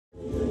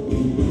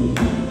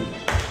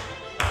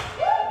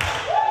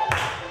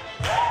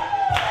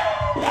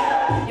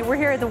We're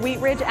here at the Wheat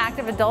Ridge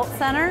Active Adult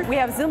Center. We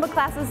have Zumba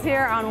classes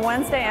here on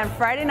Wednesday and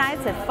Friday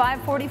nights at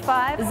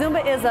 5:45.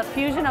 Zumba is a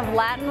fusion of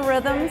Latin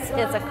rhythms.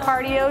 It's a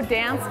cardio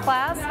dance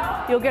class.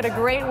 You'll get a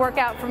great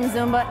workout from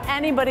Zumba.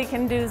 Anybody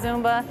can do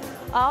Zumba.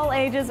 All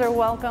ages are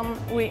welcome.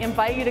 We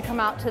invite you to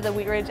come out to the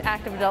Wheat Ridge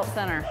Active Adult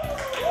Center.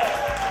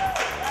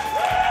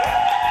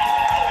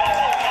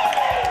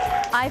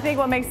 I think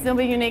what makes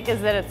Zumba unique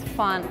is that it's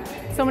fun.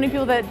 So many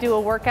people that do a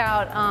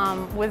workout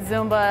with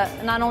Zumba,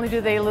 not only do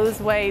they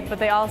lose weight, but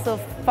they also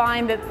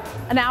find that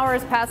an hour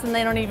has passed and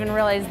they don't even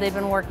realize they've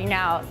been working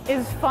out.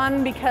 It's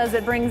fun because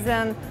it brings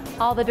in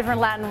all the different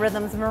Latin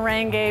rhythms,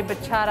 merengue,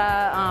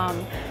 bachata,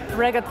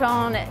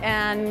 reggaeton,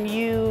 and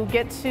you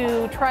get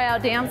to try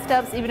out dance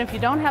steps even if you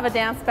don't have a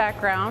dance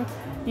background.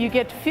 You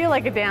get to feel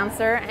like a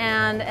dancer,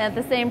 and at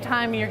the same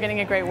time you're getting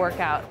a great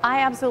workout.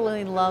 I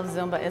absolutely love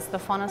Zumba. It's the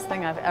funnest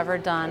thing I've ever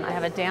done. I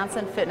have a dance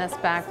and fitness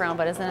background,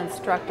 but as an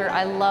instructor,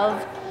 I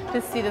love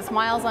to see the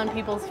smiles on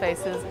people's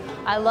faces.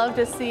 I love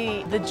to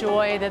see the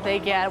joy that they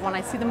get when I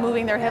see them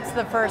moving their hips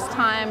the first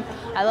time.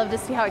 I love to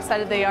see how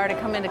excited they are to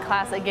come into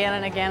class again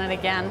and again and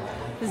again.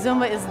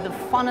 Zumba is the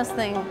funnest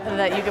thing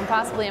that you can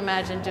possibly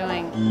imagine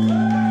doing.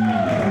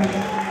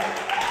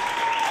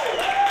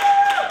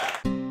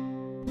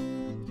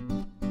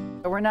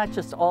 We're not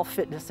just all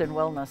fitness and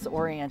wellness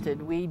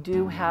oriented. We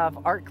do have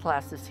art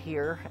classes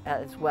here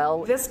as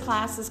well. This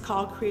class is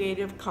called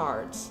Creative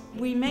Cards.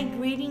 We make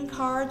greeting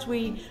cards.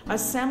 We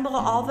assemble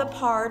all the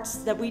parts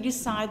that we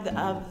decide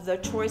of the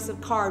choice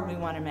of card we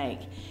want to make.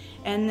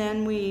 And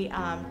then we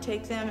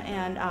take them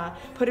and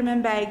put them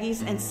in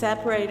baggies and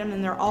separate them,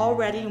 and they're all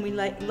ready, and we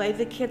lay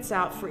the kits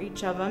out for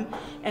each of them,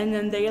 and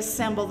then they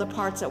assemble the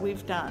parts that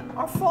we've done.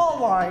 Our fall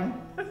line.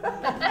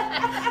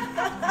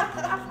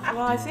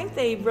 Well, I think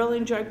they really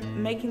enjoy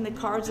making the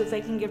cards that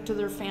they can give to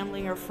their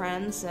family or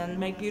friends, and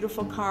make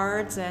beautiful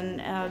cards,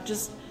 and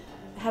just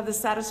have the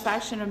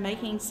satisfaction of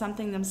making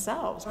something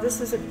themselves.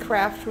 This is a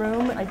craft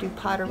room. I do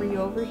pottery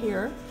over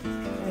here.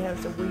 We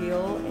have the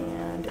wheel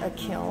and a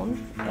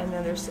kiln, and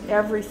then there's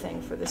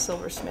everything for the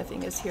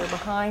silversmithing is here.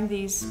 Behind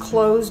these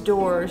closed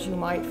doors you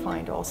might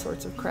find all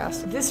sorts of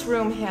crafts. This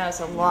room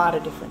has a lot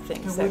of different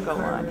things that go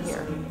on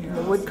here.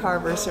 The wood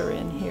carvers are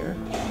in here,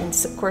 and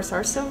of course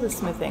our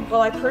silversmithing.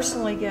 Well, I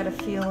personally get a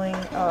feeling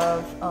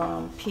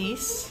of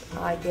peace.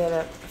 I get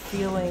a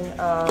feeling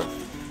of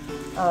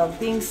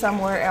being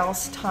somewhere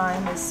else.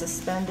 Time is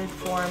suspended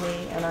for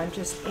me, and I'm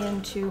just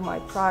into my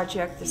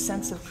project, the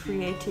sense of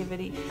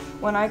creativity.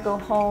 When I go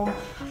home,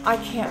 I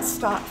can't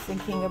stop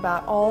thinking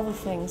about all the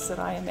things that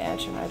I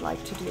imagine I'd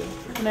like to do.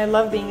 And I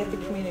love being at the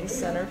community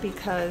center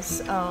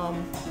because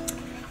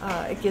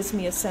it gives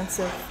me a sense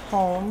of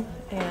home,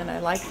 and I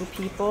like the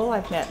people.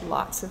 I've met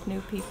lots of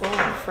new people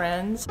and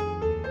friends. Step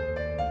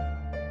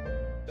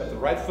the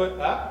right foot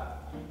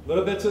up, a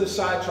little bit to the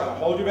side, try to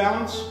hold your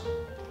balance.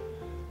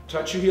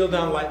 Touch your heel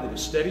down lightly to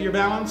steady your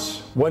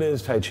balance. What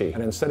is Tai Chi?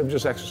 And instead of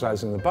just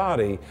exercising the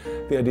body,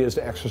 the idea is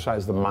to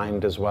exercise the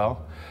mind as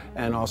well,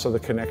 and also the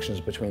connections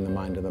between the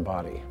mind and the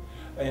body.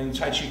 In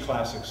Tai Chi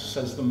Classics, it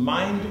says the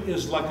mind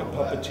is like a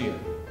puppeteer,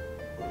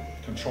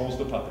 controls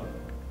the puppet.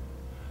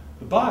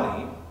 The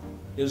body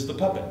is the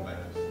puppet.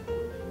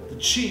 The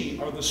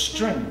Chi are the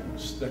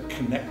strings that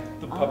connect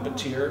the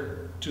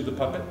puppeteer to the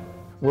puppet.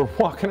 We're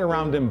walking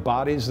around in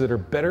bodies that are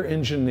better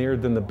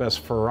engineered than the best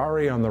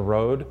Ferrari on the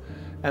road,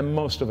 and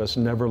most of us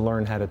never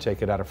learn how to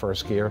take it out of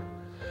first gear.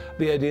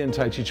 The idea in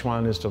Tai Chi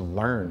Chuan is to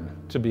learn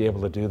to be able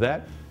to do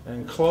that.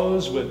 And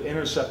close with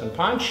intercept and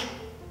punch,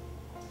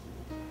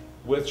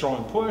 withdraw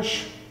and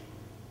push,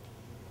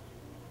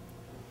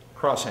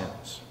 cross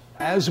hands.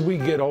 As we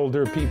get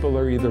older, people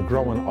are either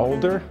growing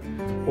older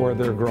or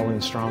they're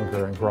growing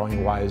stronger and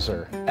growing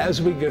wiser.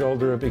 As we get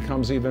older, it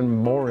becomes even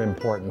more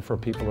important for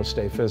people to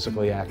stay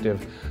physically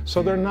active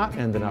so they're not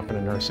ending up in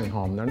a nursing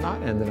home, they're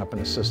not ending up in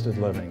assisted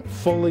living.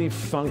 Fully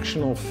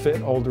functional,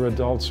 fit older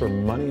adults are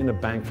money in the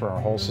bank for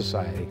our whole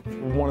society.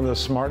 One of the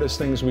smartest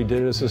things we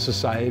did as a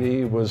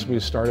society was we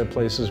started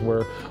places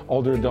where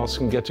older adults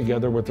can get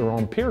together with their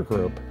own peer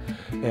group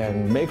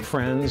and make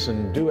friends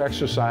and do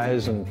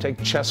exercise and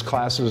take chess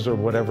classes or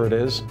whatever it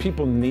is.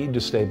 People need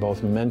to stay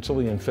both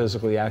mentally and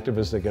physically active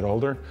as they get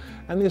older,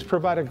 and these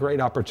provide a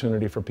great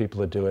opportunity for people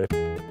to do it.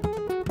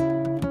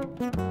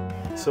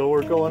 So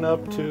we're going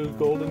up to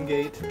Golden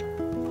Gate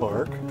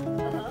Park,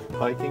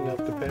 hiking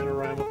up to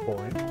Panorama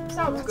Point.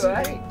 Sounds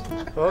good.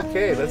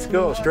 Okay, let's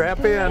go.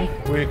 Strap in.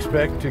 We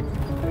expect to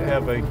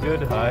have a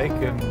good hike,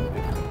 and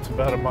it's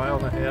about 1.5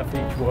 miles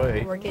each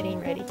way. We're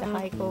getting ready to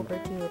hike over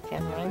to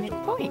Panorama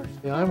Point.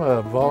 Yeah, I'm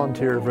a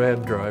volunteer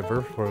van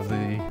driver for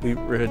the Wheat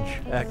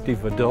Ridge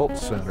Active Adult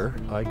Center.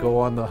 I go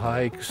on the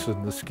hikes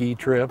and the ski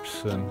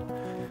trips and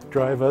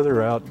drive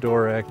other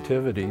outdoor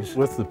activities.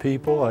 With the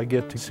people, I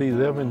get to see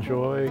them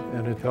enjoy,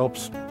 and it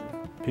helps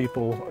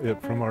people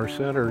from our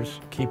centers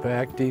keep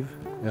active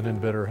and in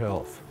better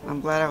health. I'm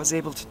glad I was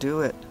able to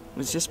do it. It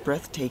was just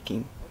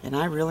breathtaking. And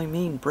I really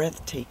mean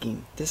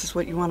breathtaking. This is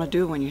what you want to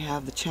do when you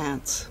have the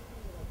chance.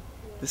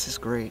 This is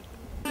great.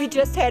 We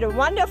just had a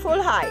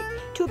wonderful hike.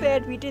 Too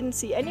bad we didn't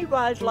see any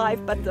wildlife,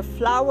 but the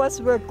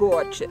flowers were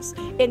gorgeous.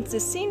 And the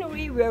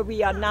scenery where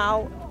we are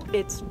now,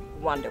 it's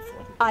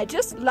wonderful. I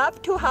just love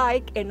to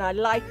hike and I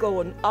like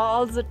going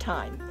all the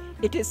time.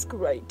 It is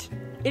great.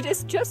 It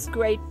is just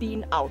great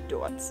being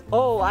outdoors.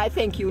 Oh, I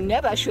think you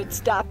never should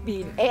stop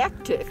being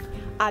active.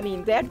 I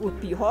mean, that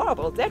would be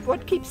horrible. That's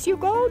what keeps you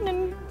going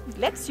and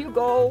lets you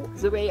go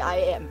the way I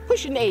am.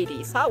 Pushing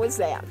 80s, how is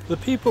that? The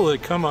people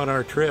that come on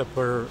our trip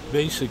are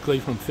basically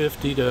from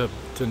 50 to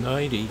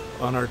 90.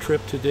 On our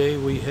trip today,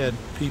 we had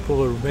people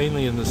who are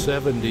mainly in the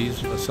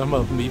 70s, some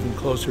of them even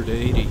closer to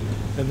 80.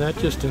 And that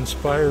just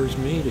inspires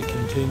me to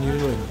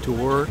continue and to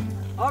work.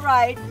 All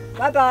right,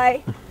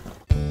 bye-bye.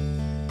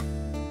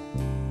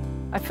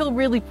 I feel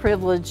really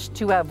privileged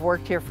to have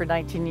worked here for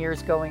 19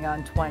 years going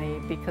on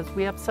 20 because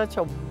we have such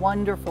a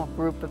wonderful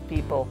group of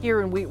people. Here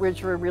in Wheat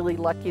Ridge, we're really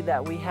lucky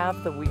that we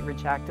have the Wheat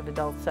Ridge Active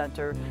Adult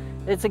Center.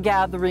 It's a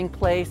gathering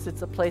place.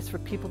 It's a place for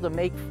people to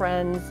make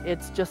friends.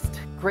 It's just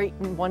great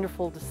and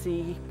wonderful to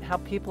see how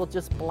people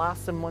just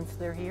blossom once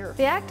they're here.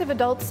 The Active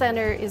Adult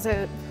Center is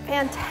a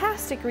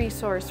fantastic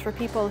resource for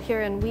people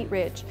here in Wheat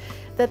Ridge,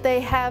 that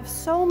they have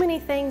so many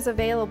things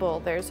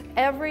available. There's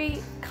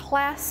every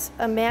class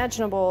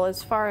imaginable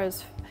as far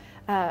as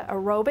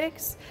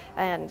aerobics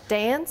and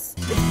dance.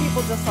 It's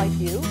people just like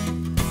you,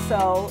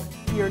 so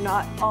you're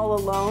not all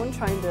alone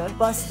trying to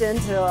bust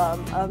into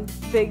a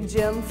big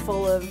gym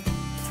full of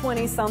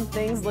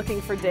 20-somethings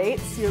looking for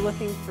dates. You're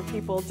looking for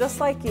people just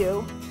like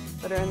you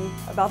that are in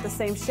about the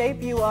same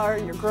shape you are.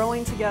 You're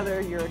growing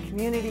together, you're a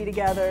community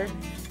together,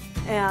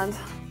 and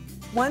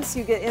once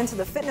you get into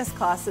the fitness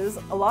classes,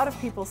 a lot of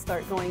people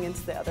start going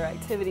into the other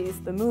activities,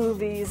 the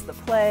movies, the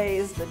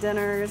plays, the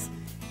dinners,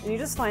 and you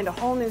just find a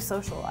whole new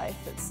social life.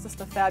 It's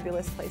just a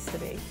fabulous place to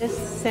be. This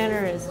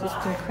center is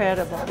just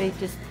incredible. They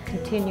just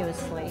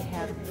continuously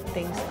have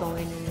things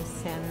going in this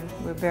center.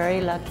 We're very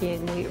lucky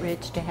in Wheat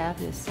Ridge to have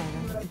this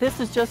center. This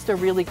is just a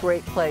really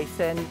great place,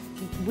 and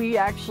we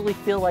actually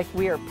feel like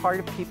we are part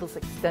of people's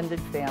extended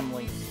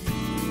family.